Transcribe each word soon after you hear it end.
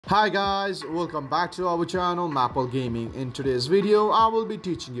Hi guys, welcome back to our channel Maple Gaming. In today's video, I will be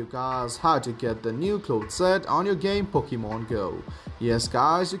teaching you guys how to get the new clothes set on your game Pokemon Go. Yes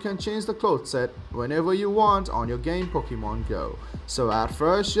guys, you can change the clothes set whenever you want on your game Pokemon Go. So at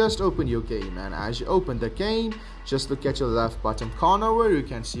first, just open your game, and as you open the game, just look at your left bottom corner where you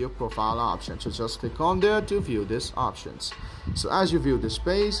can see your profile option. So just click on there to view these options. So as you view this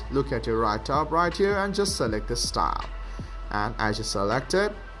page, look at your right top right here and just select the style. And as you select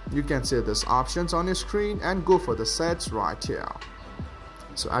it, you can see these options on your screen and go for the sets right here.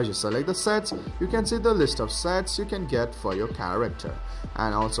 So as you select the sets, you can see the list of sets you can get for your character.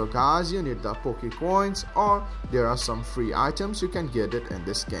 And also guys, you need the Pokecoins, or there are some free items you can get it in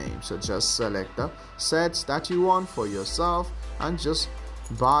this game. So just select the sets that you want for yourself and just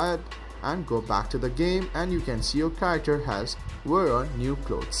buy it and go back to the game, and you can see your character has wear a new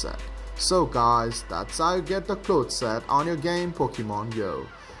clothes set. So guys, that's how you get the clothes set on your game Pokemon Go.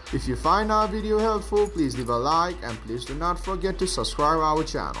 If you find our video helpful, please leave a like and please do not forget to subscribe our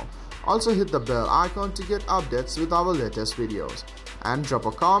channel. Also hit the bell icon to get updates with our latest videos. And drop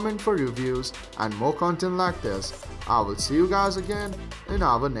a comment for reviews and more content like this. I will see you guys again in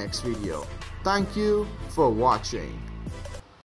our next video. Thank you for watching.